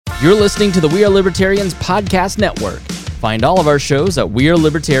You're listening to the We Are Libertarians podcast network. Find all of our shows at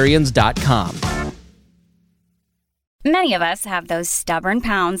wearelibertarians.com. Many of us have those stubborn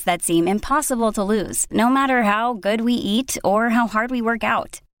pounds that seem impossible to lose, no matter how good we eat or how hard we work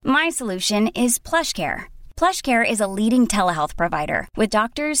out. My solution is PlushCare. PlushCare is a leading telehealth provider with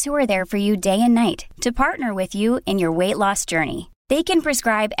doctors who are there for you day and night to partner with you in your weight loss journey. They can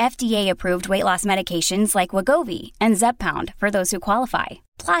prescribe FDA-approved weight loss medications like Wegovy and Zepbound for those who qualify.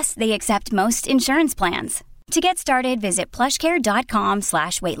 Plus, they accept most insurance plans. To get started, visit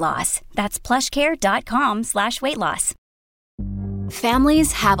plushcare.com/weightloss. That's plushcare.com/weightloss.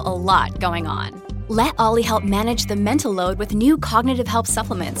 Families have a lot going on. Let Ollie help manage the mental load with new cognitive help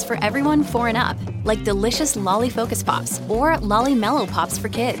supplements for everyone 4 and up, like delicious Lolly Focus Pops or Lolly Mellow Pops for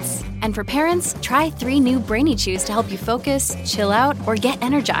kids. And for parents, try 3 new Brainy Chews to help you focus, chill out, or get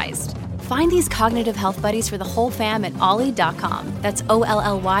energized. Find these cognitive health buddies for the whole fam at ollie.com. That's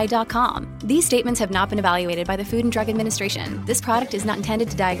OLLY.com. These statements have not been evaluated by the Food and Drug Administration. This product is not intended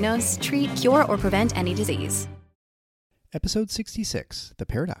to diagnose, treat, cure, or prevent any disease. Episode 66, The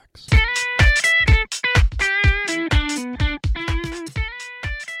Paradox.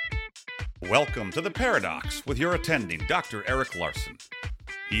 Welcome to The Paradox with your attending, Dr. Eric Larson.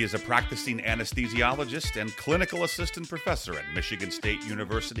 He is a practicing anesthesiologist and clinical assistant professor at Michigan State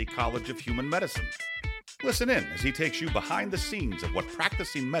University College of Human Medicine. Listen in as he takes you behind the scenes of what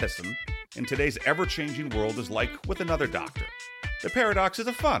practicing medicine in today's ever-changing world is like with another doctor. The Paradox is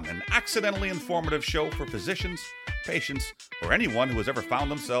a fun and accidentally informative show for physicians, patients, or anyone who has ever found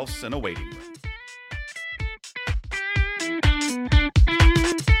themselves in a waiting room.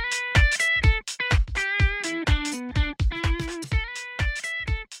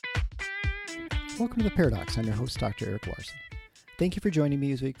 Welcome to The Paradox. I'm your host, Dr. Eric Larson. Thank you for joining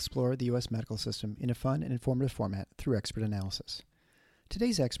me as we explore the U.S. medical system in a fun and informative format through expert analysis.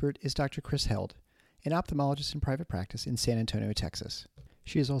 Today's expert is Dr. Kris Held, an ophthalmologist in private practice in San Antonio, Texas.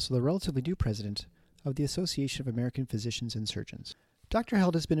 She is also the relatively new president of the Association of American Physicians and Surgeons. Dr.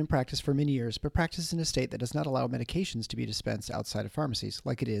 Held has been in practice for many years, but practices in a state that does not allow medications to be dispensed outside of pharmacies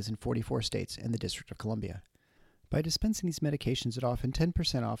like it is in 44 states and the District of Columbia. By dispensing these medications at often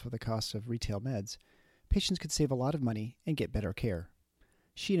 10% off of the cost of retail meds, patients could save a lot of money and get better care.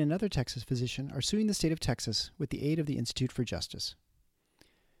 She and another Texas physician are suing the state of Texas with the aid of the Institute for Justice.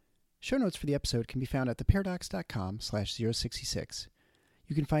 Show notes for the episode can be found at theparadox.com/066.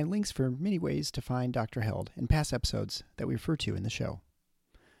 You can find links for many ways to find Dr. Held and past episodes that we refer to in the show.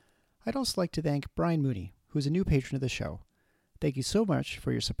 I'd also like to thank Brian Mooney, who is a new patron of the show. Thank you so much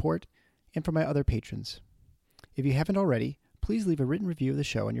for your support and for my other patrons. If you haven't already, please leave a written review of the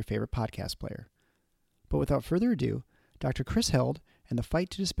show on your favorite podcast player. But without further ado, Dr. Kris Held and the fight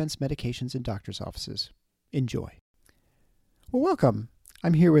to dispense medications in doctors' offices. Enjoy. Well, welcome.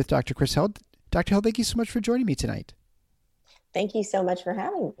 I'm here with Dr. Kris Held. Dr. Held, thank you so much for joining me tonight. Thank you so much for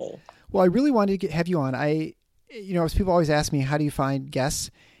having me. Well, I really wanted to have you on. As people always ask me, how do you find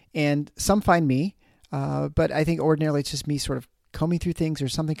guests? And some find me, but I think ordinarily it's just me sort of combing through things or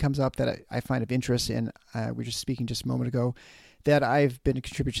something comes up that I find of interest. And we were just speaking just a moment ago that I've been a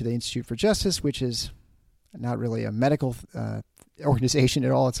contributor to the Institute for Justice, which is not really a medical organization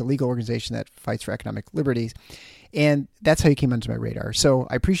at all. It's a legal organization that fights for economic liberties. And that's how you came onto my radar. So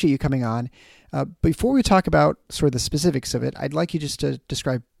I appreciate you coming on. Before we talk about sort of the specifics of it, I'd like you just to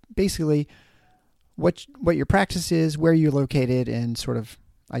describe basically what your practice is, where you're located, and sort of,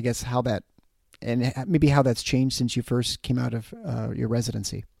 I guess, how that, and maybe how that's changed since you first came out of your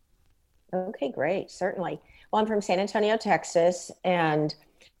residency. Okay, great. Certainly. Well, I'm from San Antonio, Texas, and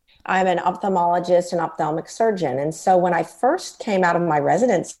I'm an ophthalmologist and ophthalmic surgeon. And so when I first came out of my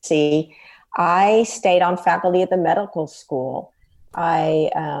residency, I stayed on faculty at the medical school. I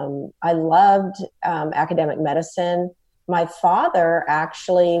loved academic medicine. My father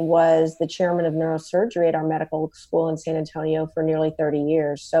actually was the chairman of neurosurgery at our medical school in San Antonio for nearly 30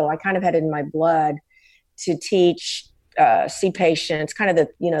 years. So I kind of had it in my blood to teach, see patients, kind of the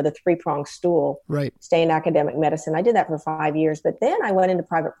three-pronged stool, right? Stay in academic medicine. I did that for 5 years, but then I went into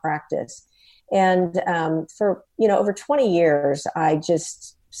private practice. And for, over 20 years, I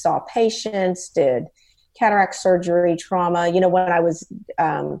just saw patients, did cataract surgery, trauma. When I was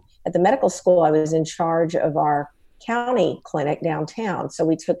at the medical school, I was in charge of our county clinic downtown. So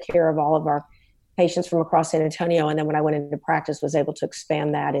we took care of all of our patients from across San Antonio. And then when I went into practice, was able to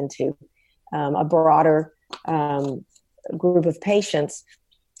expand that into a broader group of patients.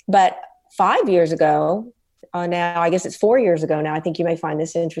 But 5 years ago, now I guess it's 4 years ago now, I think you may find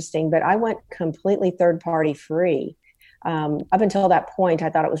this interesting, but I went completely third party free. Up until that point, I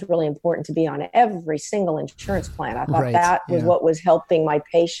thought it was really important to be on every single insurance plan. I thought Right, that was yeah. what was helping my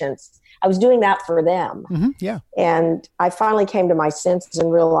patients. I was doing that for them. Yeah. And I finally came to my senses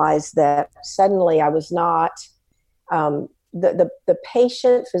and realized that suddenly I was not, the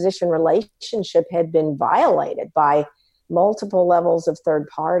patient-physician relationship had been violated by multiple levels of third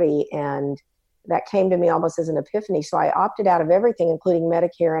party. And that came to me almost as an epiphany. So I opted out of everything, including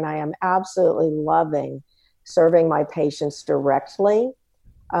Medicare, and I am absolutely loving serving my patients directly,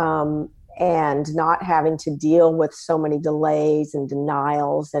 and not having to deal with so many delays and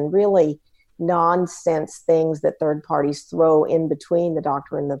denials and really nonsense things that third parties throw in between the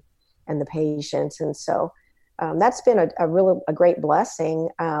doctor and the patient. And so that's been a great blessing.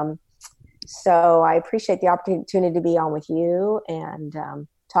 So I appreciate the opportunity to be on with you and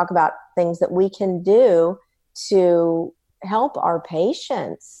talk about things that we can do to help our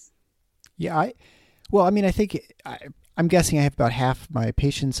patients. Yeah. I think I'm guessing I have about half my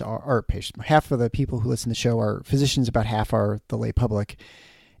patients half of the people who listen to the show are physicians, about half are the lay public.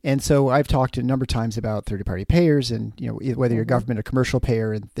 And so I've talked a number of times about third-party payers and, whether you're government or commercial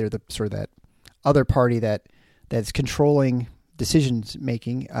payer, and they're the sort of that other party that's controlling decisions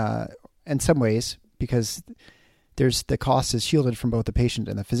making in some ways, because there's the cost is shielded from both the patient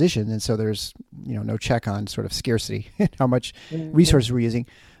and the physician. And so there's, no check on sort of scarcity, how much resources we're using.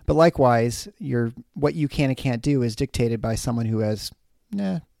 But likewise, what you can and can't do is dictated by someone who has,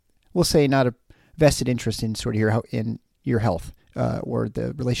 we'll say, not a vested interest in sort of your health or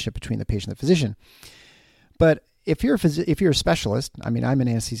the relationship between the patient and the physician. But if you're a specialist, I'm an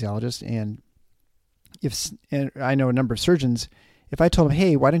anesthesiologist, and I know a number of surgeons. If I told them,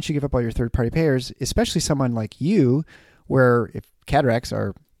 hey, why don't you give up all your third-party payers, especially someone like you, where if cataracts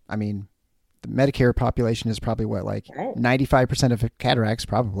are, the Medicare population is probably 95% of cataracts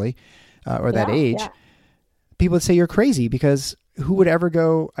probably, or that age. Yeah. People would say you're crazy, because who would ever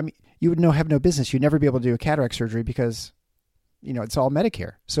go? You would have no business. You'd never be able to do a cataract surgery because, it's all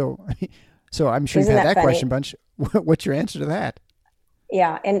Medicare. So I'm sure you've had that question bunch. What's your answer to that?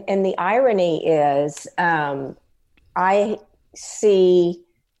 Yeah. And the irony is, I'm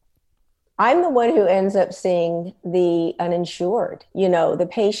the one who ends up seeing the uninsured, the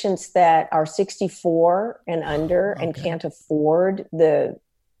patients that are 64 and under and can't afford the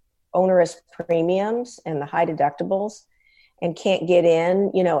onerous premiums and the high deductibles and can't get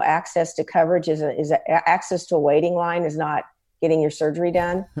in, access to coverage is access to a waiting line is not getting your surgery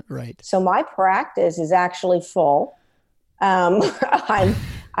done. Right. So my practice is actually full. I'm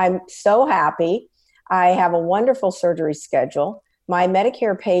so happy. I have a wonderful surgery schedule. My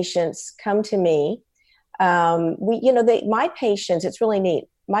Medicare patients come to me. My patients, it's really neat.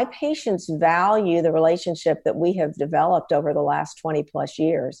 My patients value the relationship that we have developed over the last 20 plus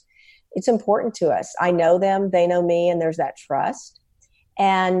years. It's important to us. I know them, they know me, and there's that trust.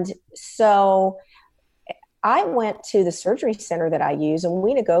 And so I went to the surgery center that I use, and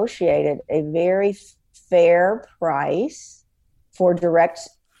we negotiated a very fair price for direct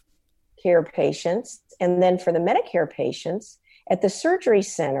care patients. And then for the Medicare patients, at the surgery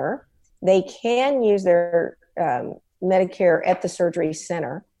center, they can use their Medicare at the surgery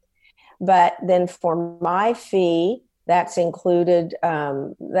center. But then for my fee, that's included,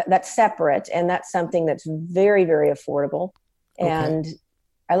 that's separate. And that's something that's very, very affordable. And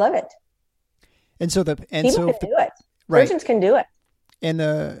I love it. And so people can do it. Right. Surgeons can do it. And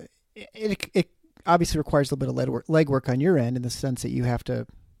it obviously requires a little bit of legwork on your end, in the sense that you have to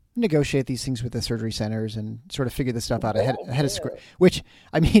negotiate these things with the surgery centers and sort of figure this stuff out ahead of script. Which,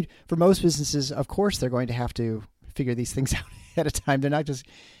 for most businesses, of course, they're going to have to figure these things out ahead of time. They're not just,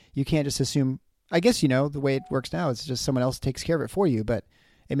 you can't just assume. I guess the way it works now is just someone else takes care of it for you, but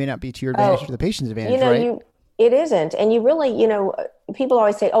it may not be to your advantage or to the patient's advantage, right? It isn't. And you really, people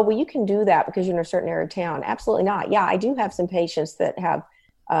always say, oh, well, you can do that because you're in a certain area of town. Absolutely not. Yeah, I do have some patients that have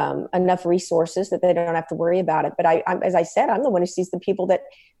enough resources that they don't have to worry about it. But as I said, I'm the one who sees the people that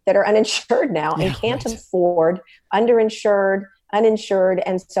are uninsured now and can't afford, underinsured, uninsured.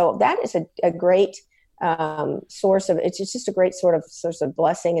 And so that is a great source of, it's just a great source of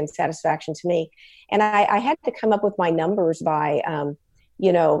blessing and satisfaction to me. And I had to come up with my numbers by,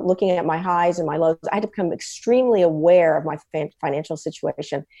 looking at my highs and my lows. I had to become extremely aware of my financial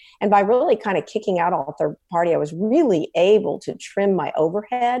situation. And by really kind of kicking out all third party, I was really able to trim my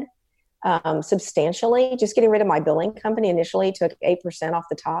overhead substantially. Just getting rid of my billing company initially took 8% off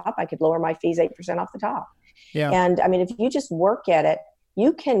the top. I could lower my fees 8% off the top. Yeah. And if you just work at it,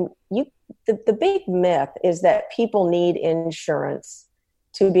 the big myth is that people need insurance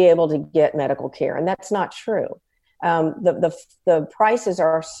to be able to get medical care. And that's not true. The prices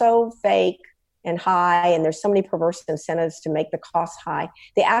are so fake and high, and there's so many perverse incentives to make the cost high.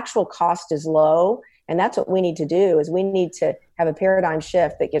 The actual cost is low, and that's what we need to do, is we need to have a paradigm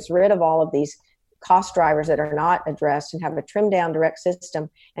shift that gets rid of all of these cost drivers that are not addressed and have a trimmed down direct system,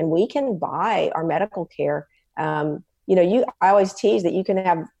 and we can buy our medical care. I always tease that you can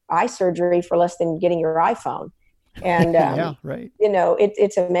have eye surgery for less than getting your iPhone. And, yeah, right.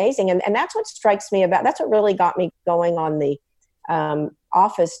 It's amazing. And that's what strikes me that's what really got me going on the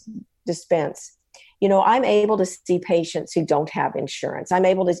office dispense. I'm able to see patients who don't have insurance. I'm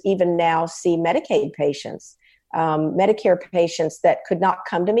able to even now see Medicaid patients, Medicare patients that could not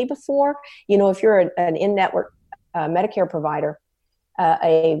come to me before. If you're an in-network Medicare provider,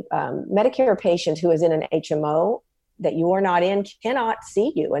 a Medicare patient who is in an HMO that you are not in cannot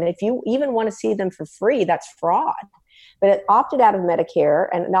see you. And if you even want to see them for free, that's fraud. But it opted out of Medicare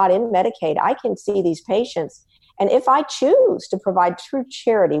and not in Medicaid, I can see these patients. And if I choose to provide true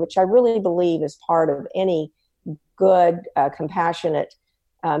charity, which I really believe is part of any good, compassionate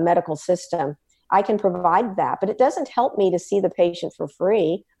medical system, I can provide that. But it doesn't help me to see the patient for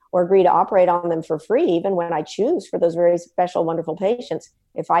free or agree to operate on them for free, even when I choose for those very special, wonderful patients,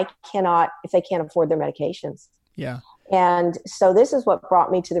 if they can't afford their medications. Yeah. And so this is what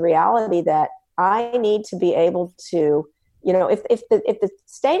brought me to the reality that I need to be able to, if the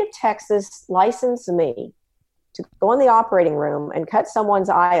state of Texas licensed me to go in the operating room and cut someone's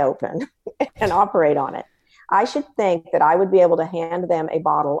eye open and operate on it, I should think that I would be able to hand them a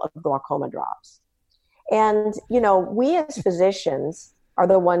bottle of glaucoma drops. And, we as physicians are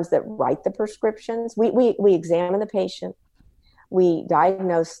the ones that write the prescriptions. We examine the patient, we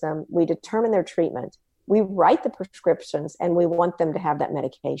diagnose them, we determine their treatment, we write the prescriptions, and we want them to have that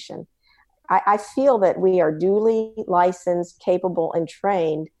medication. I feel that we are duly licensed, capable, and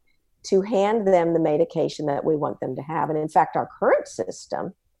trained to hand them the medication that we want them to have. And in fact, our current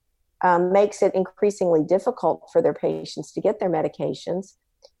system makes it increasingly difficult for their patients to get their medications.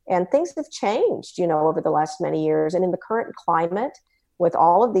 And things have changed, over the last many years. And in the current climate, with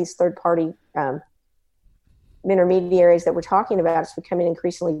all of these third-party intermediaries that we're talking about, it's becoming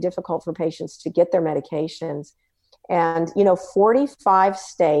increasingly difficult for patients to get their medications. And, 45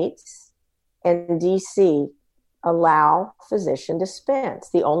 states and DC allow physician dispense.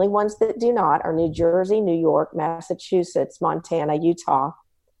 The only ones that do not are New Jersey, New York, Massachusetts, Montana, Utah,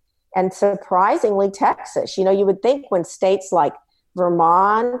 and surprisingly Texas. You would think when states like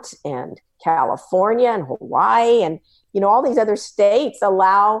Vermont and California and Hawaii and, all these other states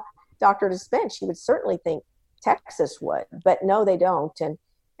allow doctor dispense, you would certainly think Texas would, but no, they don't.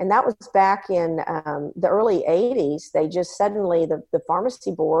 And that was back in the early 80s. They just suddenly, the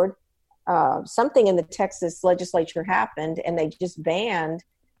pharmacy board, something in the Texas legislature happened, and they just banned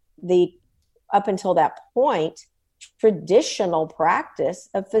up until that point, traditional practice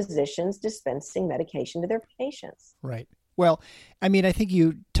of physicians dispensing medication to their patients. Right. Well, I think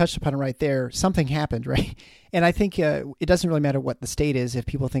you touched upon it right there. Something happened, right? And I think it doesn't really matter what the state is. If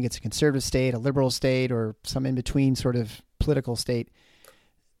people think it's a conservative state, a liberal state, or some in-between sort of political state,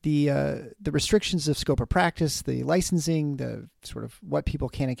 the restrictions of scope of practice, the licensing, the sort of what people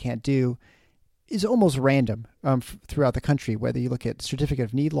can and can't do is almost random throughout the country, whether you look at certificate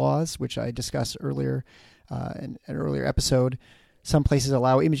of need laws, which I discussed earlier in an earlier episode. Some places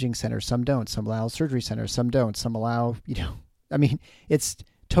allow imaging centers, some don't. Some allow surgery centers, some don't. Some allow, it's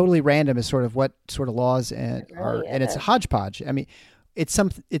totally random as sort of what sort of laws and it's a hodgepodge. It's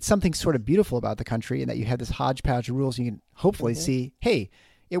something sort of beautiful about the country, in that you have this hodgepodge of rules. You can hopefully see, hey,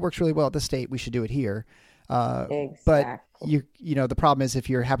 it works really well at this state, we should do it here. Exactly. But the problem is, if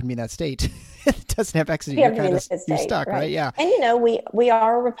you happen to be in that state, it doesn't have exit, you're stuck, right? Yeah. And we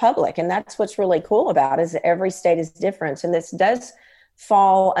are a republic, and that's what's really cool about it, is that every state is different, and this does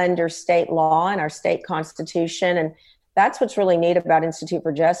fall under state law and our state constitution. And that's what's really neat about Institute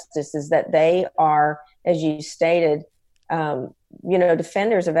for Justice, is that they are, as you stated,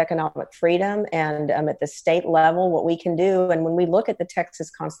 defenders of economic freedom, and at the state level, what we can do. And when we look at the Texas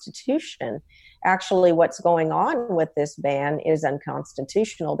Constitution, actually what's going on with this ban is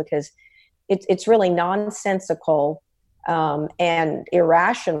unconstitutional, because it's really nonsensical and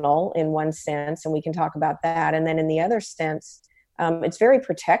irrational in one sense, and we can talk about that. And then in the other sense, it's very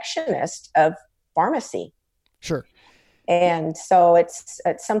protectionist of pharmacy. Sure. And so it's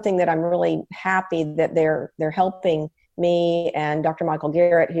something that I'm really happy that they're helping me and Dr. Michael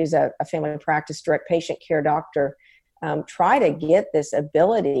Garrett, who's a family practice direct patient care doctor, try to get this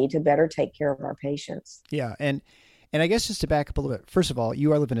ability to better take care of our patients. Yeah. And And I guess just to back up a little bit, first of all,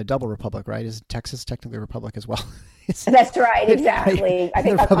 you are living in a double republic, right? Is Texas technically a republic as well? That's right, exactly. I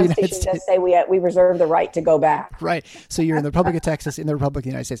think our Constitution does say we reserve the right to go back. Right. So you're in the Republic of Texas, in the Republic of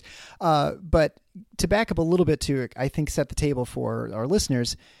the United States. But to back up a little bit to, I think, set the table for our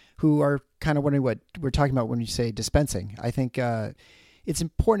listeners who are kind of wondering what we're talking about when you say dispensing. I think it's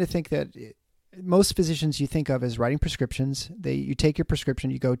important to think that most physicians you think of as writing prescriptions. You take your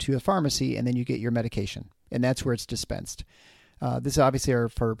prescription, you go to a pharmacy, and then you get your medication, and that's where it's dispensed. This obviously are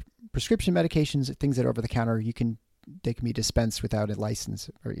for prescription medications, things that are over the counter. They can be dispensed without a license,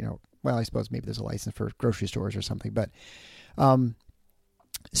 or well, I suppose maybe there's a license for grocery stores or something. But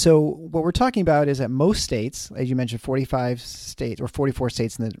so what we're talking about is that most states, as you mentioned, 45 states or 44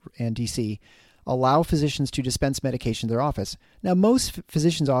 states and DC, allow physicians to dispense medication in their office. Now, most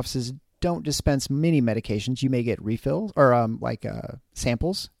physicians' offices don't dispense many medications. You may get refills or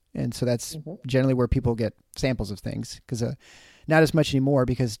samples. And so that's generally where people get samples of things, because not as much anymore,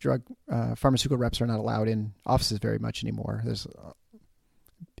 because pharmaceutical reps are not allowed in offices very much anymore.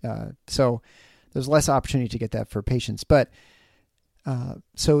 So there's less opportunity to get that for patients. But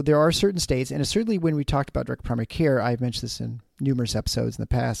so there are certain states, and certainly when we talked about direct primary care, I've mentioned this in numerous episodes in the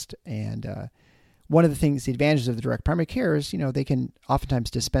past, and one of the advantages of the direct primary care is, they can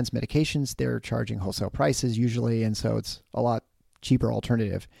oftentimes dispense medications. They're charging wholesale prices usually, and so it's a lot cheaper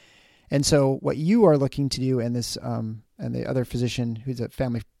alternative. And so what you are looking to do, and this and the other physician who's a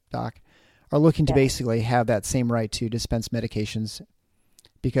family doc are looking to basically have that same right to dispense medications,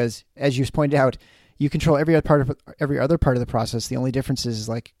 because as you pointed out, you control every other part of the process. The only difference is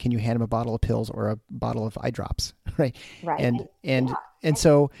can you hand them a bottle of pills or a bottle of eye drops, right? Right. And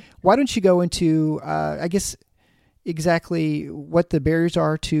so why don't you go into, I guess, exactly what the barriers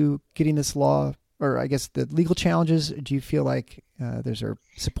are to getting this law, or I guess the legal challenges. Do you feel like there's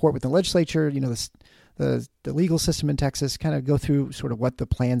support with the legislature, the legal system in Texas? Kind of go through sort of what the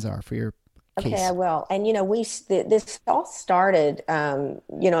plans are for your case. Okay, I will. And, this all started,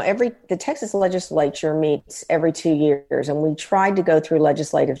 the Texas legislature meets every 2 years, and we tried to go through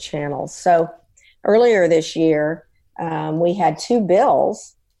legislative channels. So earlier this year, we had two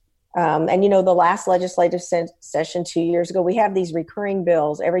bills. And, the last legislative session 2 years ago, we have these recurring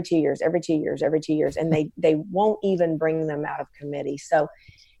bills every 2 years, and they won't even bring them out of committee. So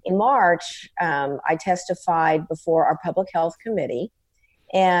in March, I testified before our public health committee,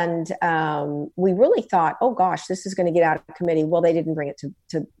 and we really thought, oh gosh, this is going to get out of committee. Well, they didn't bring it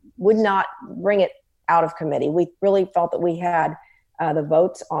would not bring it out of committee. We really felt that we had the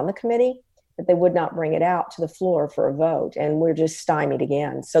votes on the committee, but they would not bring it out to the floor for a vote, and we're just stymied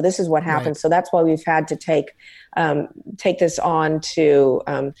again. So this is what happened. Right. So that's why we've had to take this on to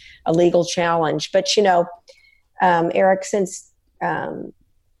a legal challenge. But Eric, since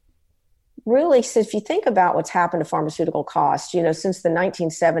if you think about what's happened to pharmaceutical costs, since the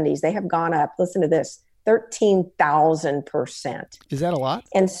 1970s, they have gone up. Listen to this: 13,000%. Is that a lot?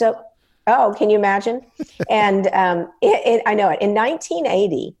 And so, can you imagine? And I know it. In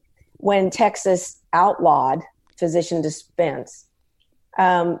 1980. When Texas outlawed physician dispense,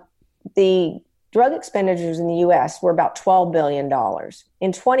 the drug expenditures in the U.S. were about $12 billion.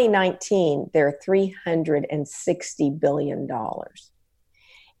 In 2019, they're $360 billion.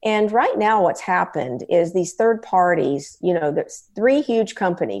 And right now what's happened is these third parties, there's three huge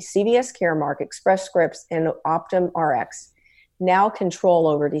companies, CVS Caremark, Express Scripts, and Optum Rx, now control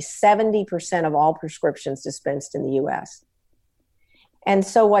over 70% of all prescriptions dispensed in the U.S. And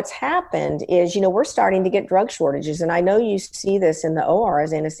so what's happened is, we're starting to get drug shortages. And I know you see this in the OR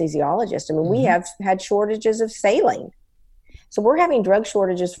as anesthesiologist. I mean, we have had shortages of saline. So we're having drug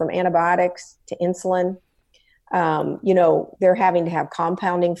shortages from antibiotics to insulin. They're having to have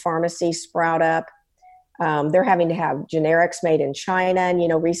compounding pharmacies sprout up. They're having to have generics made in China.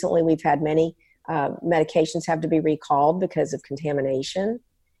 And, recently we've had many medications have to be recalled because of contamination.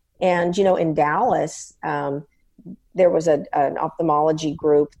 And, in Dallas, there was an ophthalmology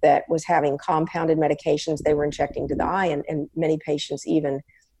group that was having compounded medications they were injecting to the eye, and many patients even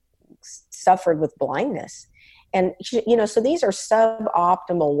suffered with blindness. And, so these are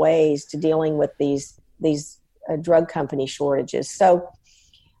suboptimal ways to dealing with these drug company shortages. So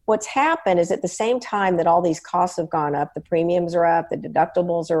what's happened is at the same time that all these costs have gone up, the premiums are up, the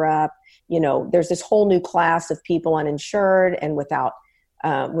deductibles are up, there's this whole new class of people uninsured and with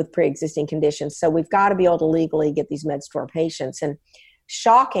pre-existing conditions. So we've got to be able to legally get these meds to our patients. And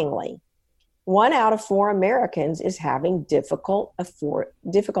shockingly, 1 out of 4 Americans is having difficulty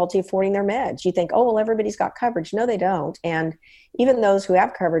affording their meds. You think, oh, well, everybody's got coverage. No, they don't. And even those who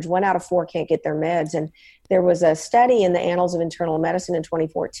have coverage, 1 out of 4 can't get their meds. And there was a study in the Annals of Internal Medicine in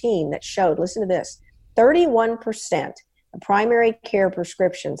 2014 that showed, listen to this, 31% of primary care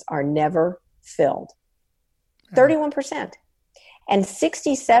prescriptions are never filled. 31%. And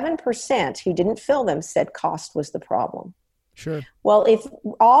 67% who didn't fill them said cost was the problem. Sure. Well, if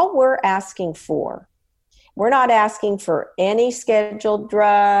all we're asking for, we're not asking for any scheduled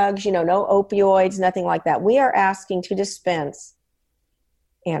drugs, no opioids, nothing like that. We are asking to dispense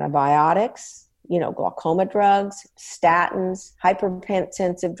antibiotics, glaucoma drugs, statins,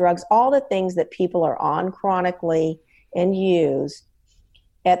 hypertensive drugs, all the things that people are on chronically and use.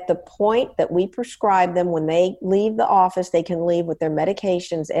 At the point that we prescribe them, when they leave the office, they can leave with their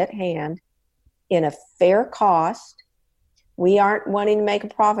medications at hand in a fair cost. We aren't wanting to make a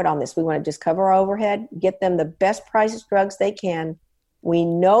profit on this. We want to just cover our overhead, get them the best priced drugs they can. We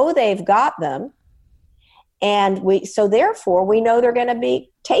know they've got them. And so therefore, we know they're going to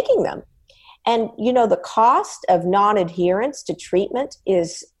be taking them. And, the cost of non-adherence to treatment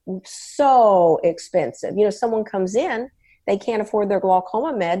is so expensive. Someone comes in, they can't afford their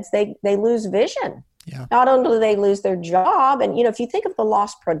glaucoma meds, they lose vision. Yeah. Not only do they lose their job, and if you think of the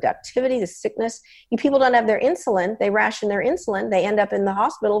lost productivity, the sickness, people don't have their insulin, they ration their insulin, they end up in the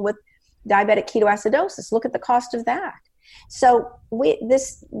hospital with diabetic ketoacidosis. Look at the cost of that. So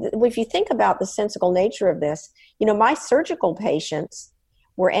if you think about the sensical nature of this, my surgical patients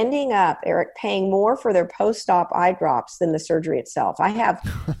were ending up, Eric, paying more for their post-op eye drops than the surgery itself. I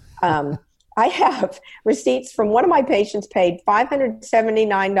have receipts from one of my patients paid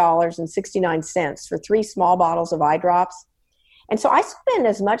 $579.69 for 3 small bottles of eye drops. And so I spend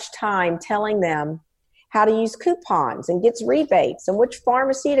as much time telling them how to use coupons and gets rebates and which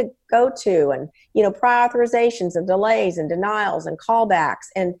pharmacy to go to and, prior authorizations and delays and denials and callbacks.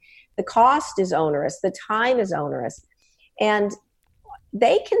 And the cost is onerous. The time is onerous. And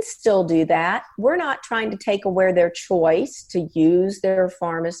they can still do that. We're not trying to take away their choice to use their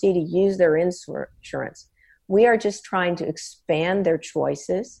pharmacy, to use their insurance. We are just trying to expand their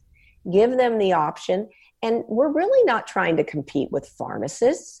choices, give them the option. And we're really not trying to compete with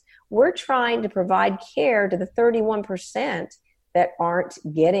pharmacists. We're trying to provide care to the 31% that aren't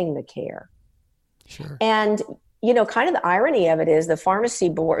getting the care. Sure. And, kind of the irony of it is the pharmacy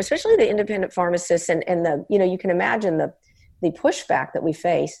board, especially the independent pharmacists and the, you can imagine the pushback that we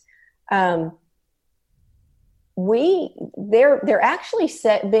face. They're actually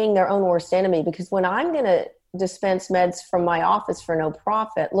being their own worst enemy, because when I'm going to dispense meds from my office for no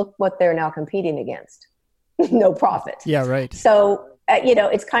profit, look what they're now competing against. No profit. Yeah, right. So,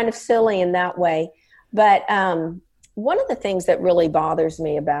 it's kind of silly in that way. But one of the things that really bothers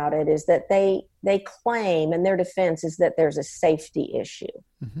me about it is that they claim, and their defense is that there's a safety issue.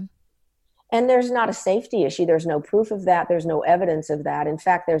 Mm-hmm. And there's not a safety issue. There's no proof of that. There's no evidence of that. In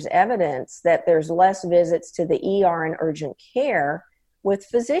fact, there's evidence that there's less visits to the ER and urgent care with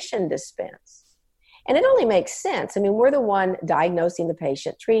physician dispense. And it only makes sense. I mean, we're the one diagnosing the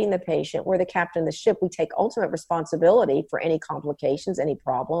patient, treating the patient. We're the captain of the ship. We take ultimate responsibility for any complications, any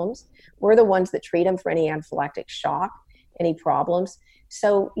problems. We're the ones that treat them for any anaphylactic shock, any problems.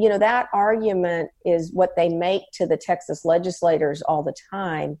 So, that argument is what they make to the Texas legislators all the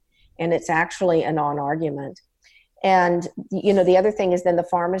time. And it's actually a non-argument. And, the other thing is then the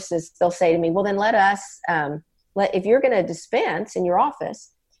pharmacists, they'll say to me, well, then let us, if you're going to dispense in your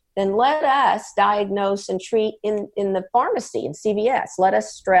office, then let us diagnose and treat in the pharmacy, in CVS. Let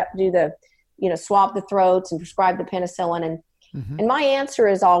us do the, swab the throats and prescribe the penicillin. And, and my answer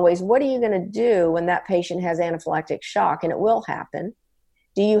is always, what are you going to do when that patient has anaphylactic shock? And it will happen.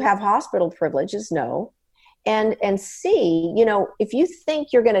 Do you have hospital privileges? No. And C, if you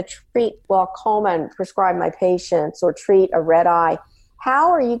think you're going to treat glaucoma and prescribe my patients or treat a red eye,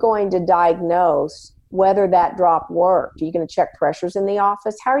 how are you going to diagnose whether that drop worked? Are you going to check pressures in the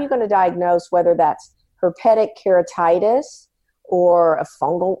office? How are you going to diagnose whether that's herpetic keratitis or a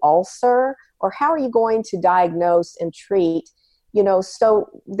fungal ulcer? Or how are you going to diagnose and treat? So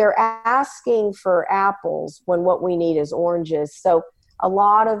they're asking for apples when what we need is oranges. So a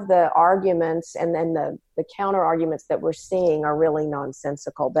lot of the arguments and then the counter arguments that we're seeing are really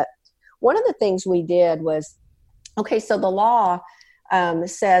nonsensical. But one of the things we did was, so the law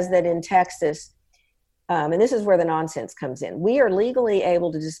says that in Texas, and this is where the nonsense comes in, we are legally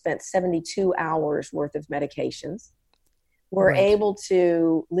able to dispense 72 hours worth of medications. We're able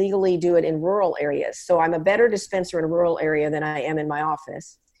to legally do it in rural areas. So I'm a better dispenser in a rural area than I am in my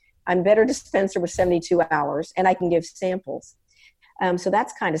office. I'm a better dispenser with 72 hours, and I can give samples. So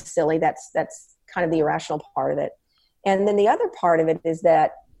that's kind of silly. That's kind of the irrational part of it. And then the other part of it is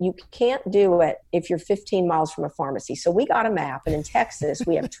that you can't do it if you're 15 miles from a pharmacy. So we got a map, and in Texas,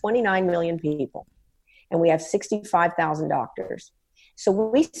 we have 29 million people, and we have 65,000 doctors. So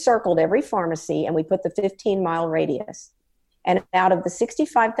we circled every pharmacy and we put the 15-mile radius. And out of the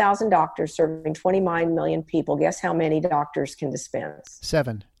 65,000 doctors serving 29 million people, guess how many doctors can dispense?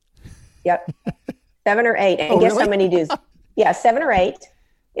 7. Yep. 7 or 8. And guess really? how many do? Yeah, 7 or 8.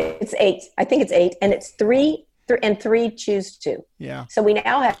 It's 8. I think it's 8. And it's 3 and 3 choose to. Yeah. So we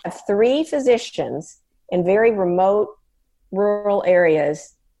now have 3 physicians in very remote rural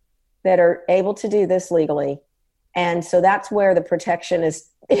areas that are able to do this legally. And so that's where the protection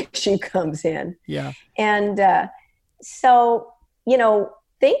issue comes in. Yeah. And so,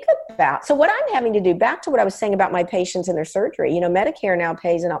 think about, so what I'm having to do, back to what I was saying about my patients and their surgery, Medicare now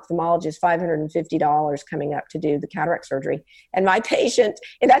pays an ophthalmologist $550 coming up to do the cataract surgery. And my patient,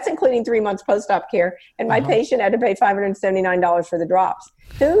 and that's including 3 months post-op care, and my patient had to pay $579 for the drops.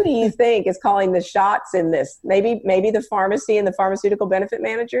 Who do you think is calling the shots in this? Maybe the pharmacy and the pharmaceutical benefit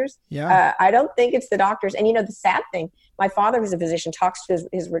managers? Yeah. I don't think it's the doctors. And the sad thing, my father, who's a physician, talks to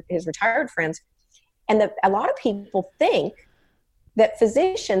his retired friends, and a lot of people think that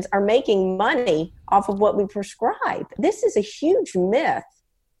physicians are making money off of what we prescribe. This is a huge myth.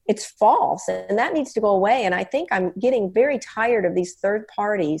 It's false, and that needs to go away. And I think I'm getting very tired of these third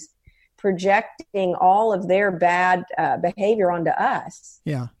parties projecting all of their bad behavior onto us.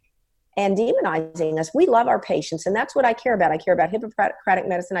 Yeah. And demonizing us. We love our patients, and that's what I care about. I care about Hippocratic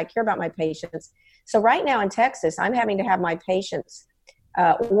medicine. I care about my patients. So right now in Texas, I'm having to have my patients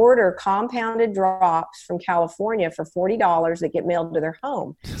order compounded drops from California for $40 that get mailed to their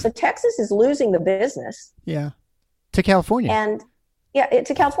home. So Texas is losing the business. Yeah. To California. And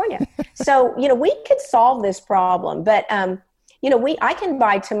to California. So, we could solve this problem, but, I can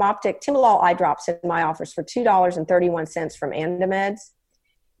buy Timolol eye drops in my office for $2.31 from Andameds,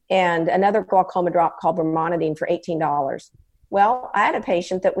 and another glaucoma drop called bromonidine for $18. Well, I had a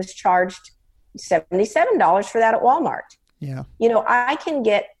patient that was charged $77 for that at Walmart. Yeah. I can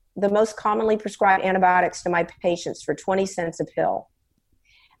get the most commonly prescribed antibiotics to my patients for 20 cents a pill.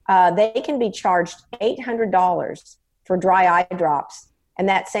 They can be charged $800 for dry eye drops. And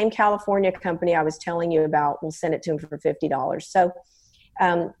that same California company I was telling you about will send it to them for $50. So,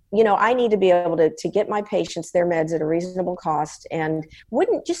 I need to be able to get my patients their meds at a reasonable cost, and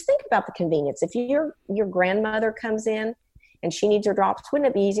wouldn't just think about the convenience. If your grandmother comes in and she needs her drops, wouldn't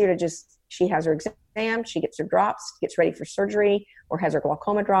it be easier to she has her exam, she gets her drops, gets ready for surgery, or has her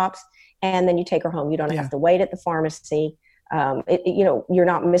glaucoma drops, and then you take her home. You don't have to wait at the pharmacy. You're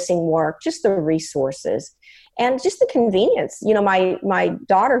not missing work, just the resources and just the convenience. My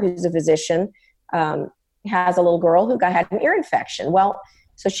daughter, who's a physician, has a little girl who had an ear infection. Well,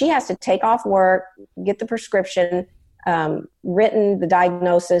 so she has to take off work, get the prescription written, the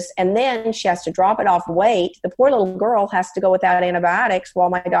diagnosis, and then she has to drop it off, wait. The poor little girl has to go without antibiotics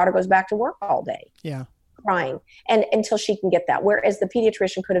while my daughter goes back to work all day. Yeah. Crying. And until she can get that. Whereas the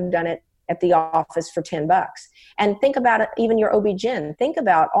pediatrician could have done it at the office for $10. And think about it, even your OB-GYN. Think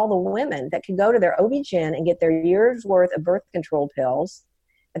about all the women that could go to their OB-GYN and get their year's worth of birth control pills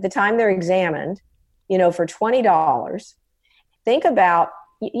at the time they're examined, for $20. Think about,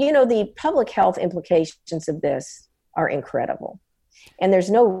 the public health implications of this are incredible. And there's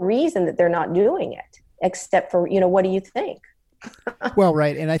no reason that they're not doing it, except for, what do you think? Well,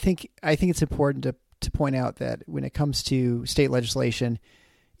 right. And I think it's important to point out that when it comes to state legislation,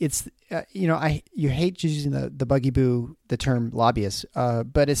 it's, you hate using the buggy-boo, the term lobbyists,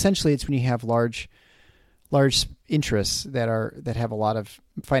 but essentially it's when you have large interests that have a lot of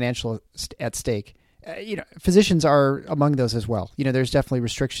financial at stake. Physicians are among those as well. There's definitely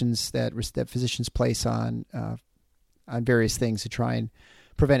restrictions that physicians place on various things to try and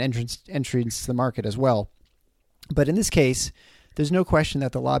prevent entrance to the market as well. But in this case, there's no question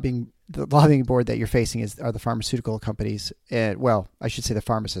that the lobbying board that you're facing are the pharmaceutical companies. Well, I should say the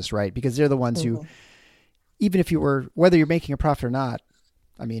pharmacists, right? Because they're the ones who, even if whether you're making a profit or not,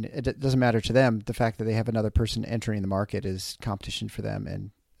 I mean, it doesn't matter to them. The fact that they have another person entering the market is competition for them, and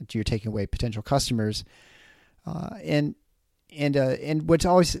you're taking away potential customers. And what's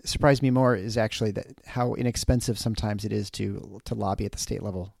always surprised me more is actually that how inexpensive sometimes it is to lobby at the state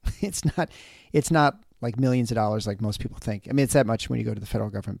level. It's not like millions of dollars like most people think. I mean, it's that much when you go to the federal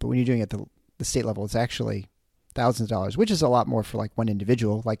government, but when you're doing it at the state level, it's actually thousands of dollars, which is a lot more for like one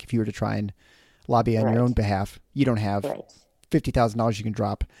individual. Like if you were to try and lobby on your own behalf, you don't have $50,000 you can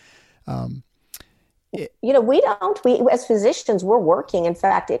drop. We as physicians, we're working. In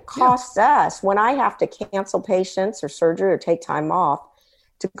fact, it costs us when I have to cancel patients or surgery or take time off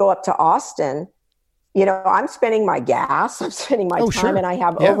to go up to Austin. I'm spending my gas, I'm spending my time, and I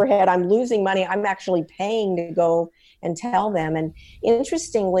have overhead. I'm losing money. I'm actually paying to go and tell them. And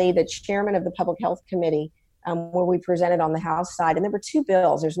interestingly, the chairman of the Public Health Committee where we presented on the House side. And there were two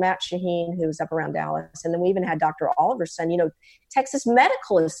bills. There's Matt Shaheen, who's up around Dallas. And then we even had Dr. Oliverson. Texas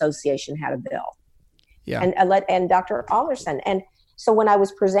Medical Association had a bill. Yeah. And Dr. Oliverson. And so when I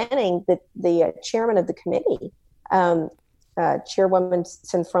was presenting, the chairman of the committee, Chairwoman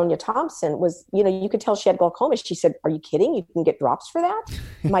Synthronia Thompson, was, you could tell she had glaucoma. She said, "Are you kidding? You can get drops for that?"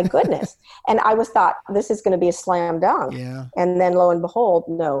 My goodness. And I thought, this is going to be a slam dunk. Yeah. And then lo and behold,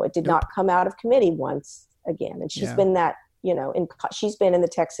 no, it did not come out of committee once again. And she's been she's been in the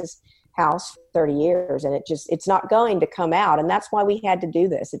Texas House for 30 years, and it's not going to come out. And that's why we had to do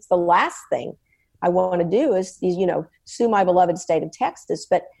this. It's the last thing I want to do is sue my beloved state of Texas.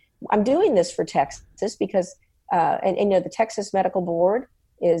 But I'm doing this for Texas because the Texas Medical Board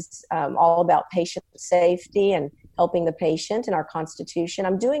is all about patient safety and helping the patient and our Constitution.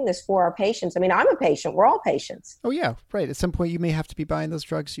 I'm doing this for our patients. I mean, I'm a patient. We're all patients. Oh, yeah, right. At some point, you may have to be buying those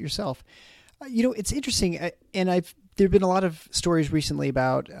drugs yourself. It's interesting, and there have been a lot of stories recently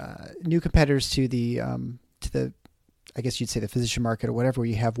about new competitors to the I guess you'd say the physician market or whatever, where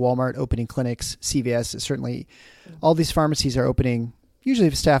you have Walmart opening clinics, CVS, certainly all these pharmacies are opening, usually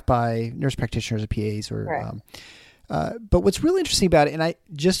staffed by nurse practitioners or PAs. But what's really interesting about it, and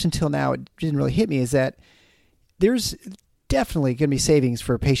just until now it didn't really hit me, is that there's definitely going to be savings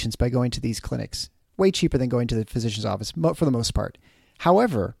for patients by going to these clinics, way cheaper than going to the physician's office for the most part.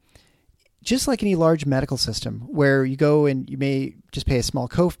 However, just like any large medical system where you go and you may just pay a small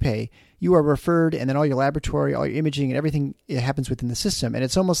co-pay, you are referred, and then all your laboratory, all your imaging and everything, it happens within the system. And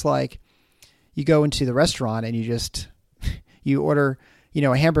it's almost like you go into the restaurant and you order,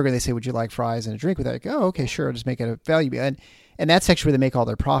 a hamburger, and they say, "Would you like fries and a drink with that?" Oh, okay, sure. I'll just make it a value. And that's actually where they make all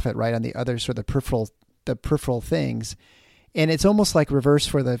their profit, right? On the other sort of the peripheral things. And it's almost like reverse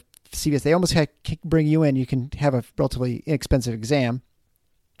for the CVS. They almost bring you in. You can have a relatively inexpensive exam,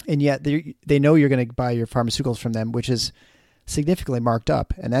 and yet they know you're going to buy your pharmaceuticals from them, which is significantly marked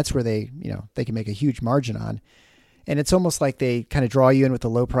up. And that's where they can make a huge margin on. And it's almost like they kind of draw you in with the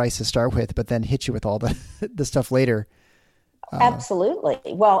low price to start with, but then hit you with all the stuff later. Absolutely.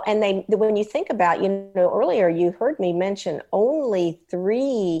 Well, and when you think about, earlier you heard me mention only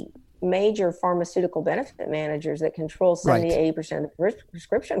 3 major pharmaceutical benefit managers that control 70 to 80% of the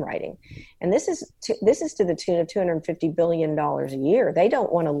prescription writing. And this is to the tune of $250 billion a year. They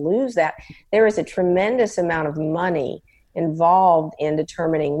don't want to lose that. There is a tremendous amount of money involved in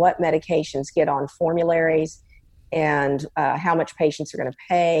determining what medications get on formularies and how much patients are going to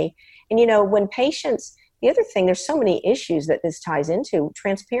pay. And, when patients, the other thing, there's so many issues that this ties into,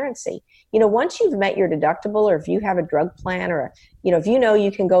 transparency. Once you've met your deductible, or if you have a drug plan, or, if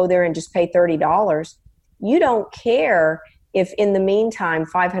you can go there and just pay $30, you don't care if in the meantime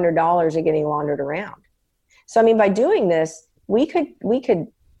 $500 are getting laundered around. So, I mean, by doing this, we could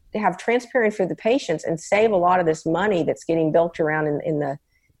have transparency for the patients and save a lot of this money that's getting bilked around in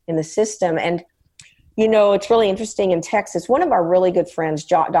the system. And it's really interesting in Texas. One of our really good friends,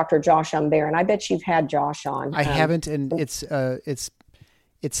 Dr. Josh Umbear, and I bet you've had Josh on. I haven't, and it's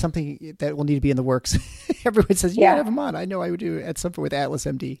something that will need to be in the works. Everyone says, have him on. I know I would do at some point with Atlas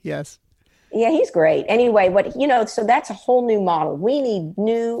MD. Yes. Yeah, he's great. Anyway, so that's a whole new model. We need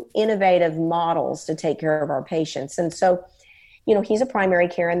new, innovative models to take care of our patients. And so, he's a primary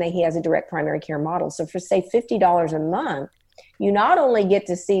care, and he has a direct primary care model. So for, say, $50 a month, you not only get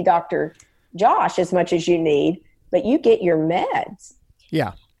to see Dr. Josh as much as you need, but you get your meds.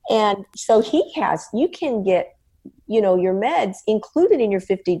 Yeah. And so you can get, your meds included in your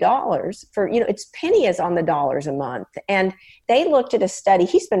 $50 for, it's pennies on the dollars a month. And they looked at a study.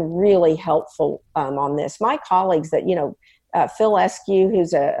 He's been really helpful on this. My colleagues that, Phil Eskew,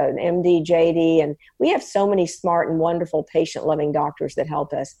 who's an MD, JD, and we have so many smart and wonderful patient-loving doctors that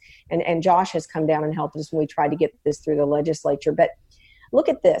help us. And Josh has come down and helped us when we tried to get this through the legislature. But look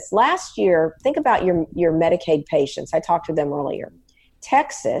at this. Last year, think about your Medicaid patients. I talked to them earlier.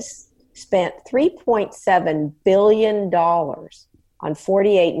 Texas spent $3.7 billion on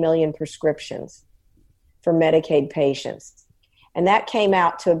 48 million prescriptions for Medicaid patients. And that came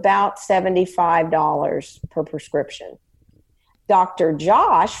out to about $75 per prescription. Dr.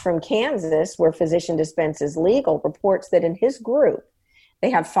 Josh from Kansas, where physician dispense is legal, reports that in his group, they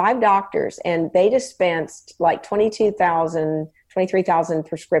have 5 doctors, and they dispensed like 23,000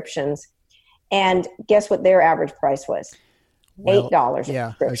 prescriptions. And guess what their average price was? $8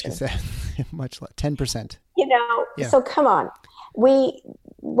 a prescription. I was going to say much less, 10%. So come on.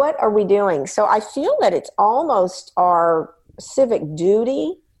 What are we doing? So I feel that it's almost our civic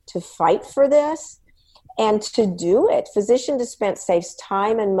duty to fight for this and to do it. Physician dispense saves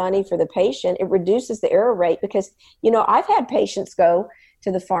time and money for the patient. It reduces the error rate because, I've had patients go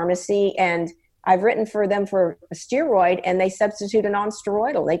to the pharmacy and I've written for them for a steroid, and they substitute a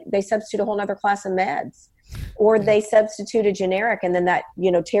non-steroidal. They substitute a whole other class of meds. Or they substitute a generic, and then that,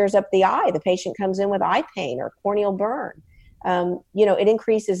 tears up the eye. The patient comes in with eye pain or corneal burn. It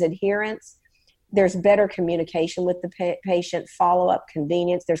increases adherence. There's better communication with the patient, follow-up,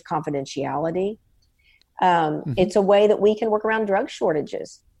 convenience. There's confidentiality. It's a way that we can work around drug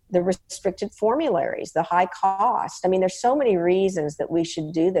shortages, the restricted formularies, the high cost. I mean, there's so many reasons that we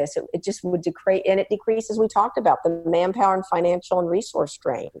should do this. It just would decrease, and it decreases, we talked about, the manpower and financial and resource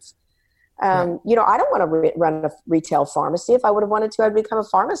strains. I don't want to run a retail pharmacy. If I would have wanted to, I'd become a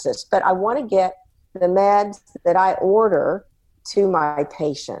pharmacist. But I want to get the meds that I order to my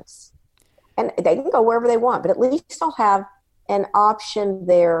patients. And they can go wherever they want, but at least I'll have an option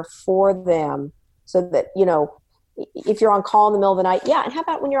there for them so that, if you're on call in the middle of the night, and how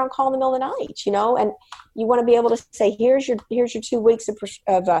about when you're on call in the middle of the night, and you want to be able to say, here's your 2 weeks of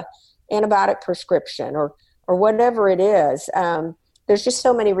antibiotic prescription or whatever it is. There's just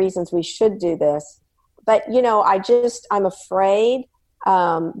so many reasons we should do this. But, I'm afraid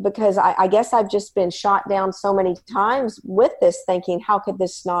because I guess I've just been shot down so many times with this, thinking, how could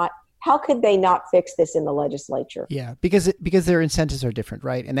they not fix this in the legislature? Yeah, because their incentives are different,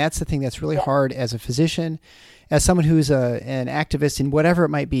 right? And that's the thing that's really hard as a physician, as someone who's an activist in whatever it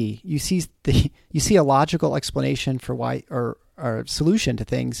might be. You see a logical explanation for why or a solution to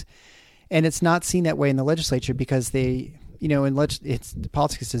things, and it's not seen that way in the legislature because they, it's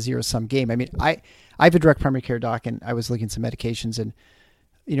politics is a zero-sum game. I mean, I have a direct primary care doc, and I was looking at some medications, and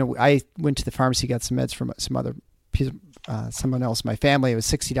I went to the pharmacy, got some meds from someone else in my family. It was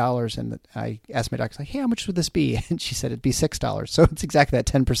 $60, and I asked my doctor, like, hey, how much would this be? And she said it'd be $6. So it's exactly that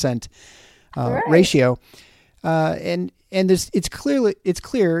 10% ratio. And it's clear,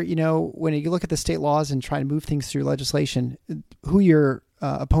 when you look at the state laws and try to move things through legislation, who your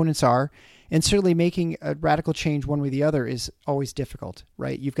opponents are, and certainly making a radical change one way or the other is always difficult,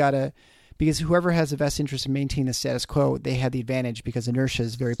 right? You've got to, because whoever has the best interest in maintaining the status quo, they have the advantage because inertia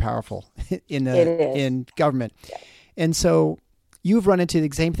is very powerful in government. Yeah. And so you've run into the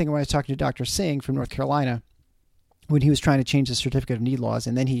same thing when I was talking to Dr. Singh from North Carolina when he was trying to change the certificate of need laws,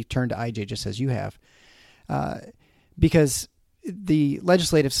 and then he turned to IJ just as you have, because the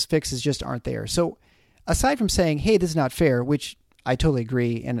legislative fixes just aren't there. So aside from saying, hey, this is not fair, which I totally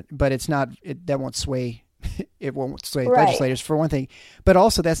agree, but it's not, that won't sway, it won't sway legislators for one thing, but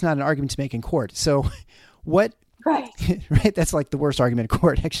also that's not an argument to make in court. So what, right? That's like the worst argument in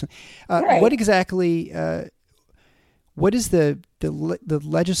court, actually. What exactly, what is the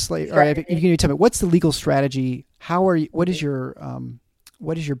legislature, or if you can tell me, what's the legal strategy? What is your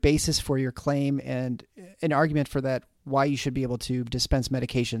basis for your claim and an argument for that, why you should be able to dispense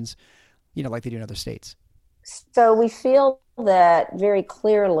medications, like they do in other states? So we feel that very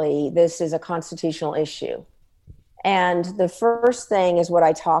clearly this is a constitutional issue. And the first thing is what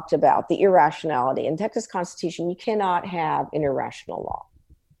I talked about, the irrationality. In Texas Constitution, you cannot have an irrational law.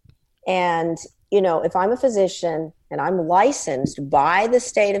 And, if I'm a physician and I'm licensed by the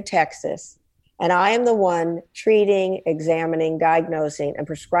state of Texas, and I am the one treating, examining, diagnosing, and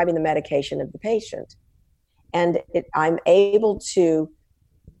prescribing the medication of the patient, and I'm able to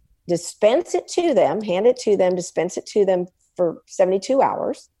dispense it to them, hand it to them, dispense it to them for 72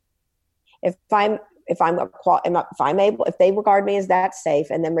 hours. If they regard me as that safe,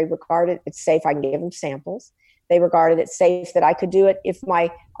 and then we regard it's safe, I can give them samples. They regarded it safe that I could do it if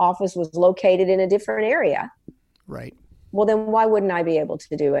my office was located in a different area. Right. Well, then why wouldn't I be able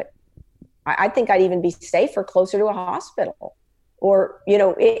to do it? I think I'd even be safer closer to a hospital. Or,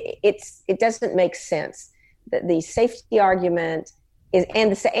 it doesn't make sense that the safety argument is,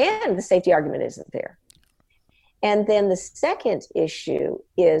 and the safety argument isn't there. And then the second issue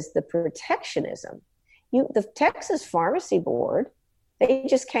is the protectionism. The Texas Pharmacy Board, they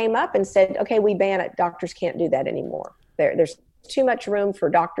just came up and said, okay, we ban it. Doctors can't do that anymore. There's too much room for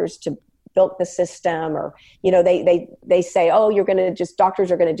doctors to bilk the system, or, they say, oh,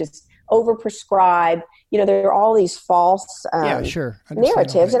 doctors are going to just overprescribe. There are all these false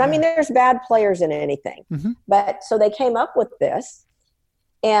narratives. And I mean, there's bad players in anything. Mm-hmm. But so they came up with this,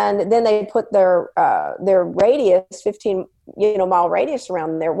 and then they put their radius, 15 mile radius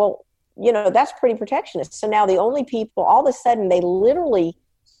around there. Well, that's pretty protectionist. So now the only people, all of a sudden, they literally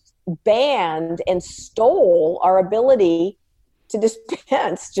banned and stole our ability to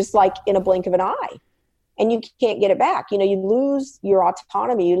dispense, just like in a blink of an eye. And you can't get it back. You lose your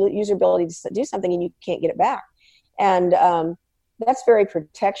autonomy, you lose your ability to do something, and you can't get it back. And that's very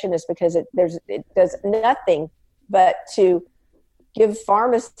protectionist, because it does nothing but to give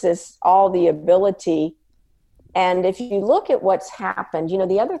pharmacists all the ability. And if you look at what's happened,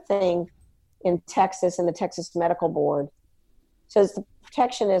 the other thing in Texas and the Texas Medical Board. So it's the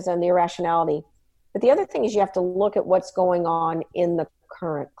protectionism, the irrationality. But the other thing is you have to look at what's going on in the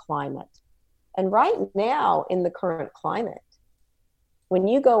current climate. And right now in the current climate, when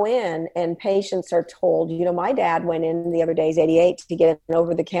you go in and patients are told, my dad went in the other day, he's 88, to get an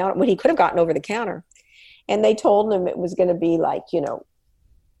over-the-counter, when he could have gotten over-the-counter. And they told him it was going to be like,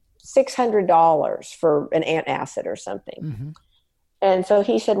 $600 for an antacid or something. Mm-hmm. And so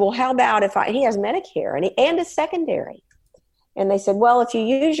he said, well, how about he has Medicare and a secondary. And they said, well, if you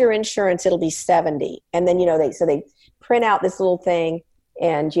use your insurance, it'll be $70. And then, they print out this little thing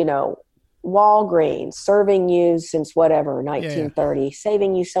and, Walgreens serving you since whatever, 1930,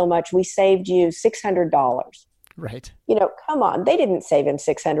 saving you so much. We saved you $600. Right. Come on. They didn't save him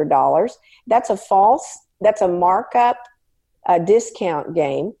 $600. That's a markup, a discount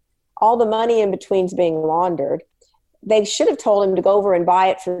game. All the money in between's being laundered. They should have told him to go over and buy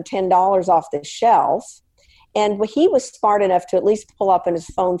it for $10 off the shelf. And he was smart enough to at least pull up on his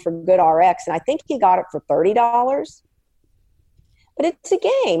phone for GoodRx. And I think he got it for $30. But it's a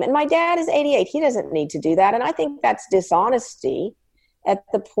game. And my dad is 88. He doesn't need to do that. And I think that's dishonesty at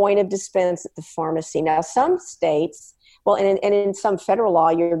the point of dispense at the pharmacy. Now, some states, and in some federal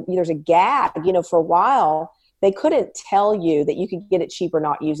law, there's a gap. For a while, they couldn't tell you that you could get it cheaper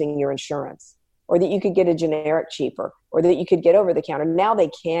not using your insurance, or that you could get a generic cheaper, or that you could get over the counter. Now they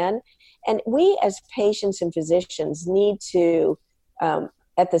can. And we as patients and physicians need to,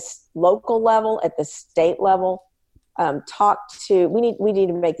 at the local level, at the state level, we need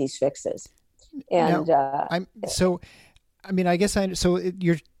to make these fixes. And you're,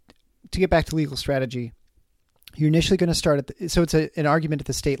 to get back to legal strategy, you're initially going to start it's an argument at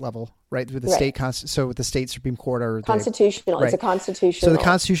the state level, right? With the state with the state Supreme Court or constitutional. Right. It's a constitutional. So the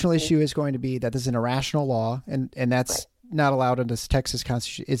constitutional issue is going to be that this is an irrational law, and that's not allowed under this Texas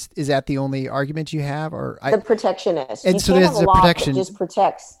Constitution. Is that the only argument you have, or the protectionist? And you so can't there's have a law that just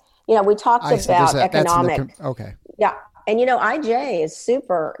protects. We talked about economic. Okay. Yeah, and IJ is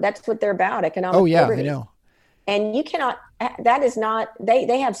super. That's what they're about. Economic. Oh yeah, liberty. I know. And you cannot. That is not.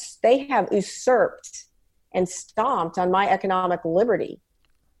 They have usurped and stomped on my economic liberty,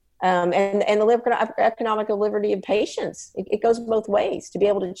 and the economic liberty of patients. It goes both ways to be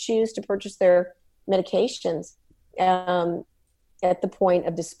able to choose to purchase their medications at the point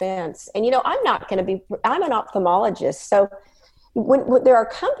of dispense. And I'm not going to be. I'm an ophthalmologist, so when there are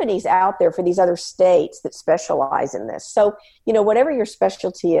companies out there for these other states that specialize in this. So whatever your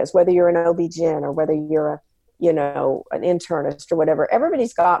specialty is, whether you're an OB-GYN or whether you're an internist or whatever,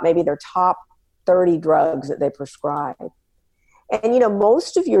 everybody's got maybe their top 30 drugs that they prescribe. And,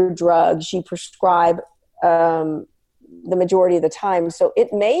 most of your drugs you prescribe the majority of the time. So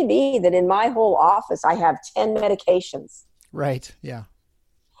it may be that in my whole office, I have 10 medications. Right. Yeah.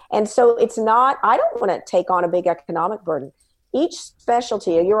 And so I don't want to take on a big economic burden. Each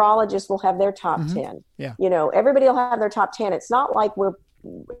specialty, a urologist will have their top 10. Yeah. Everybody will have their top 10. It's not like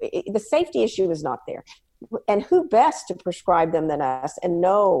the safety issue is not there. And who best to prescribe them than us and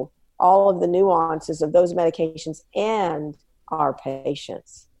know all of the nuances of those medications and our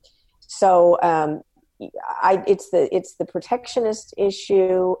patients. So it's the protectionist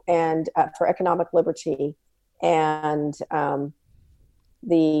issue and for economic liberty and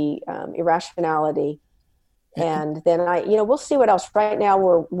the irrationality. And then we'll see what else. Right now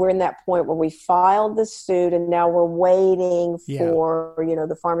we're in that point where we filed the suit and now we're waiting for,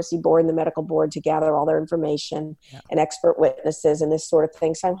 the pharmacy board and the medical board to gather all their information and expert witnesses and this sort of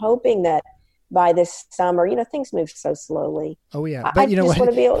thing. So I'm hoping that by this summer, things move so slowly. Oh yeah. But I just want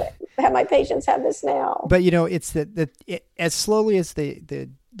to be able to have my patients have this now. But it's as slowly as the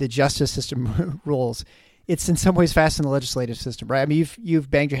justice system rules, it's in some ways faster than the legislative system, right? I mean, you've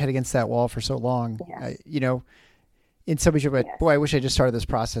banged your head against that wall for so long. Yes. In some ways you're like, boy, I wish I just started this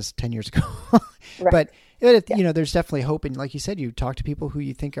process 10 years ago. Right. But there's definitely hope. And like you said, you talk to people who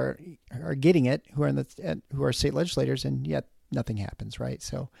you think are getting it, who are who are state legislators, and yet nothing happens, right?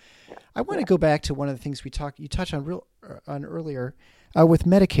 So I want to go back to one of the things you touched on earlier with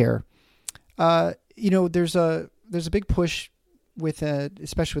Medicare. There's a big push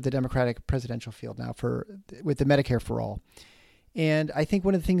especially with the Democratic presidential field now with the Medicare for all. And I think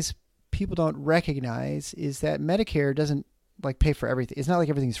one of the things people don't recognize is that Medicare doesn't pay for everything. It's not like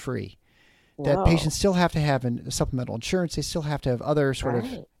everything's free. No. That patients still have to have a supplemental insurance. They still have to have other sort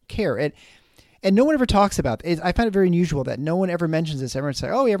of care. And no one ever talks about it. I find it very unusual that no one ever mentions this. Everyone's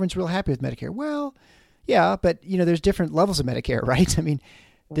like, oh, everyone's real happy with Medicare. Well, yeah, but there's different levels of Medicare, right? I mean,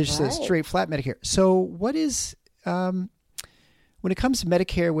 there's a straight flat Medicare. So what is, when it comes to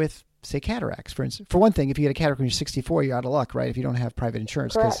Medicare with say cataracts, for instance. For one thing, if you get a cataract when you're 64, you're out of luck, right? If you don't have private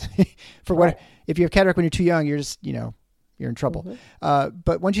insurance, because if you have cataract when you're too young, you're just, you're in trouble.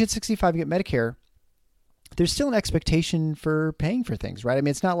 But once you hit 65 and get Medicare, there's still an expectation for paying for things, right? I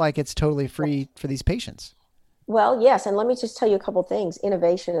mean, it's not like it's totally free for these patients. Well, yes. And let me just tell you a couple things,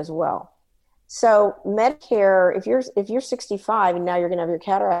 innovation as well. So Medicare, if you're 65 and now you're going to have your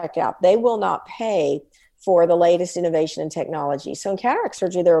cataract out, they will not pay for the latest innovation in technology. So in cataract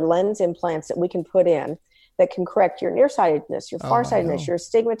surgery, there are lens implants that we can put in that can correct your nearsightedness, your farsightedness, your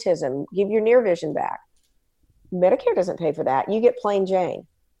astigmatism, give your near vision back. Medicare doesn't pay for that. You get plain Jane.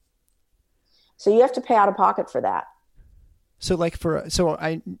 So you have to pay out of pocket for that. So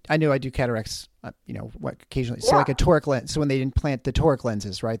I know I do cataracts, occasionally. So like a toric lens. So when they implant the toric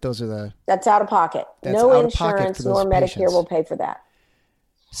lenses, right? That's out of pocket. No insurance nor Medicare will pay for that.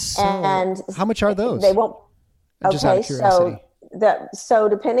 So how much are those? They won't. Just out of curiosity. So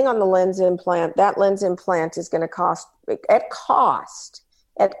depending on the lens implant, that lens implant is going to cost a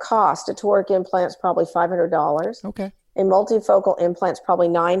toric implant's probably $500. Okay. A multifocal implant's probably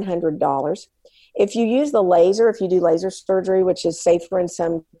 $900. If you use the laser, if you do laser surgery, which is safer in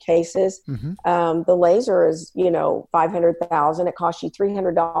some cases, the laser is, $500,000. It costs you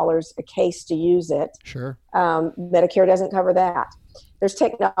 $300 a case to use it. Sure. Medicare doesn't cover that. There's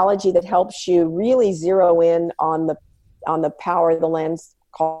technology that helps you really zero in on the power of the lens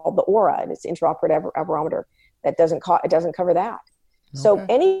called the aura, and it's intraoperative aberrometer. It doesn't cover that. Okay. So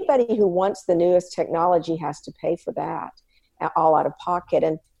anybody who wants the newest technology has to pay for that, all out of pocket.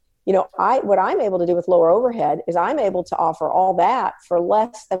 And what I'm able to do with lower overhead is I'm able to offer all that for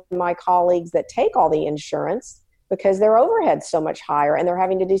less than my colleagues that take all the insurance, because their overhead's so much higher and they're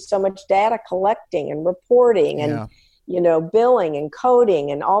having to do so much data collecting and reporting and billing and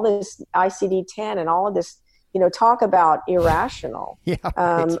coding and all this ICD-10 and all of this, talk about irrational.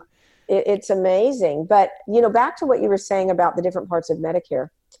 Right. It's amazing. But, back to what you were saying about the different parts of Medicare,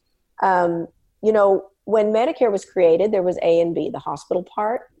 when Medicare was created, there was A and B, the hospital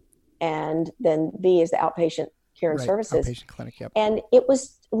part, and then B is the outpatient care and services. Outpatient clinic, yep. And it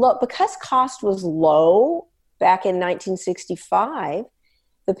was because cost was low back in 1965,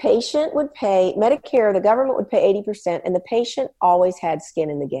 the patient would pay, Medicare, the government would pay 80%, and the patient always had skin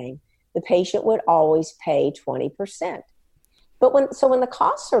in the game. The patient would always pay 20%. But when the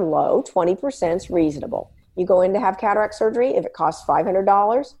costs are low, 20% is reasonable. You go in to have cataract surgery, if it costs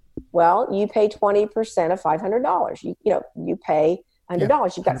 $500, well, you pay 20% of $500. You pay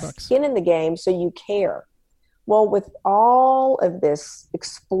 $100. You've got skin in the game, so you care. Well, with all of this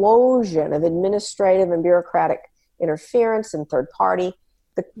explosion of administrative and bureaucratic interference and third party,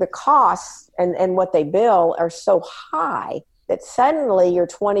 the costs and what they bill are so high that suddenly your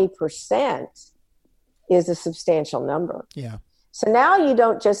 20% is a substantial number. Yeah. So now you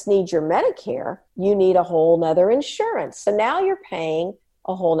don't just need your Medicare, you need a whole nother insurance. So now you're paying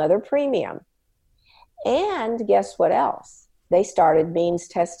a whole nother premium. And guess what else? They started means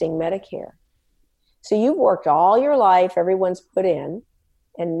testing Medicare. So you've worked all your life, everyone's put in,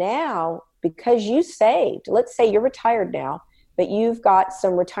 and now because you saved, let's say you're retired now, but you've got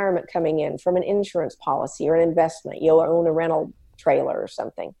some retirement coming in from an insurance policy or an investment, you'll own a rental trailer or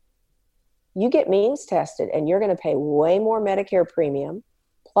something. You get means tested and you're going to pay way more Medicare premium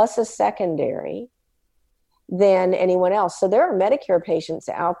plus a secondary than anyone else. So there are Medicare patients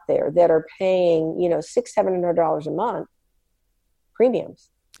out there that are paying, $600-700 a month premiums.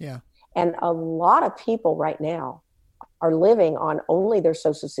 Yeah. And a lot of people right now are living on only their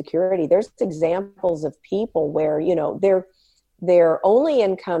Social Security. There's examples of people where, their only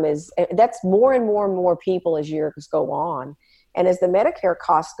income is, that's more and more and more people as years go on. And as the Medicare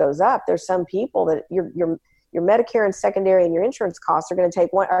cost goes up, there's some people that your Medicare and secondary and your insurance costs are going to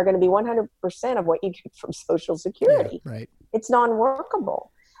be 100% of what you get from Social Security. Yeah, right. It's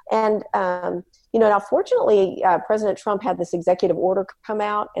non-workable. And, now fortunately, President Trump had this executive order come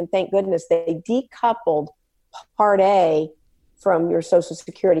out, and thank goodness they decoupled Part A from your Social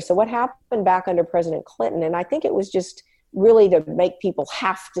Security. So what happened back under President Clinton, and I think it was just really to make people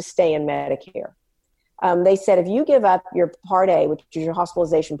have to stay in Medicare. They said, if you give up your Part A, which is your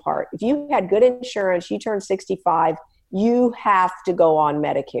hospitalization part, if you had good insurance, you turn 65, you have to go on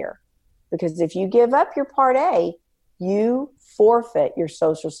Medicare. Because if you give up your Part A, you forfeit your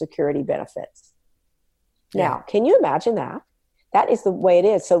Social Security benefits. Yeah. Now, can you imagine that? That is the way it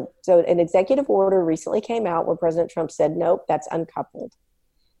is. So an executive order recently came out where President Trump said, nope, that's uncoupled.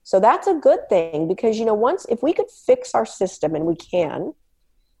 So that's a good thing because, if we could fix our system, and we can,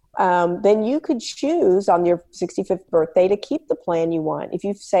 then you could choose on your 65th birthday to keep the plan you want. If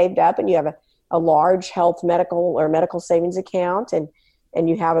you've saved up and you have a large medical savings account, and and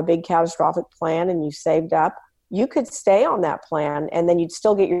you have a big catastrophic plan and you saved up, you could stay on that plan and then you'd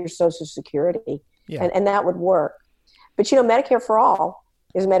still get your Social Security. Yeah. And that would work. But, Medicare for all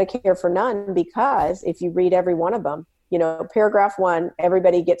is Medicare for none, because if you read every one of them, paragraph 1,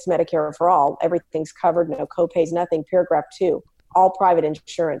 everybody gets Medicare for all. Everything's covered, no copays, nothing. Paragraph 2, all private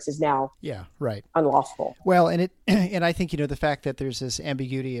insurance is now unlawful. Well, and I think, the fact that there's this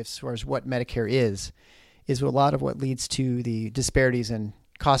ambiguity as far as what Medicare is a lot of what leads to the disparities in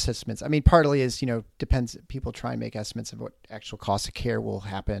cost estimates. I mean, partly is, depends. People try and make estimates of what actual cost of care will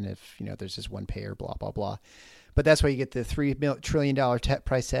happen if, there's just one payer, blah, blah, blah. But that's why you get the $3 trillion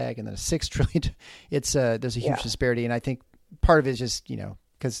price tag and then a $6 trillion. It's there's a huge disparity. And I think part of it is just,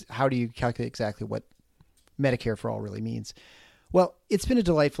 because how do you calculate exactly what Medicare for all really means? Well, it's been a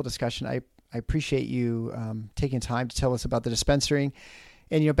delightful discussion. I appreciate you taking time to tell us about the dispensing,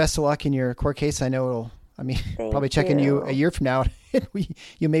 and, best of luck in your court case. I know probably checking you a year from now.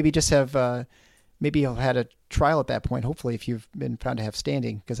 You maybe just have, maybe you'll had a trial at that point, hopefully, if you've been found to have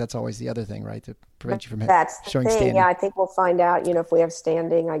standing, because that's always the other thing, right? To prevent you from showing standing. Yeah, I think we'll find out, if we have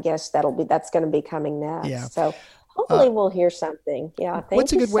standing. I guess that's going to be coming next. Yeah. So hopefully we'll hear something. Yeah.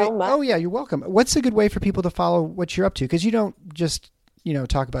 Thank you so much. Oh, yeah, you're welcome. What's a good way for people to follow what you're up to? Because you don't just,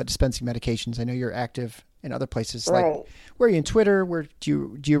 talk about dispensing medications. I know you're active in other places. Right. Like, where are you in Twitter? Where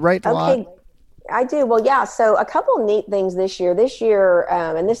do you write a lot? I do. Well, yeah. So a couple of neat things this year,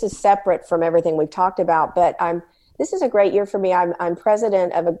 and this is separate from everything we've talked about, but this is a great year for me. I'm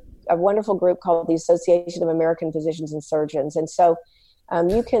president of a wonderful group called the Association of American Physicians and Surgeons. And so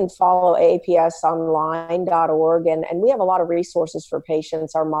you can follow AAPSonline.org, and we have a lot of resources for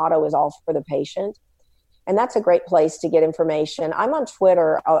patients. Our motto is all for the patient. And that's a great place to get information. I'm on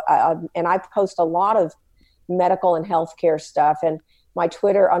Twitter, and I post a lot of medical and healthcare stuff. And on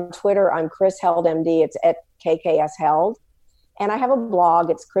Twitter, I'm Kris Held MD. It's at KKS Held. And I have a blog.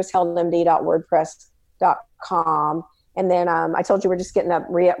 It's krisheldmd.wordpress.com. And then I told you we're just getting up,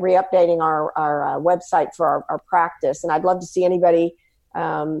 re-updating our website for our practice. And I'd love to see anybody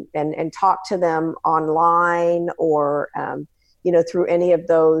and talk to them online or, through any of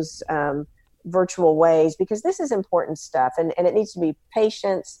those virtual ways, because this is important stuff. And it needs to be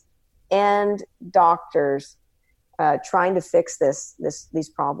patients and doctors trying to fix these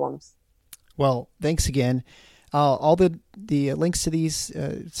problems. Well, thanks again. All the links to these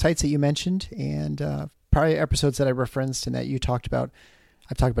sites that you mentioned and prior episodes that I referenced and that you talked about.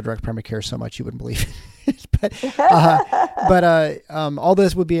 I've talked about direct primary care so much you wouldn't believe it. but all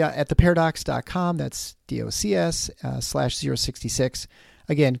this would be at theparadox.com. That's DOCS /066.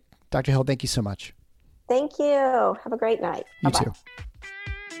 Again, Dr. Held, thank you so much. Thank you. Have a great night. You Bye-bye. too.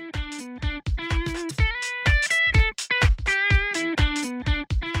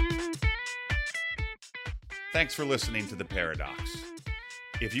 Thanks for listening to The Paradox.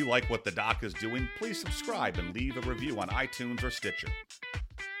 If you like what the doc is doing, please subscribe and leave a review on iTunes or Stitcher.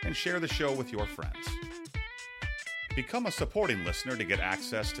 And share the show with your friends. Become a supporting listener to get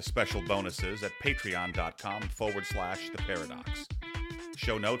access to special bonuses at patreon.com/theparadox.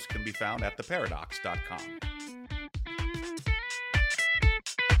 Show notes can be found at theparadox.com.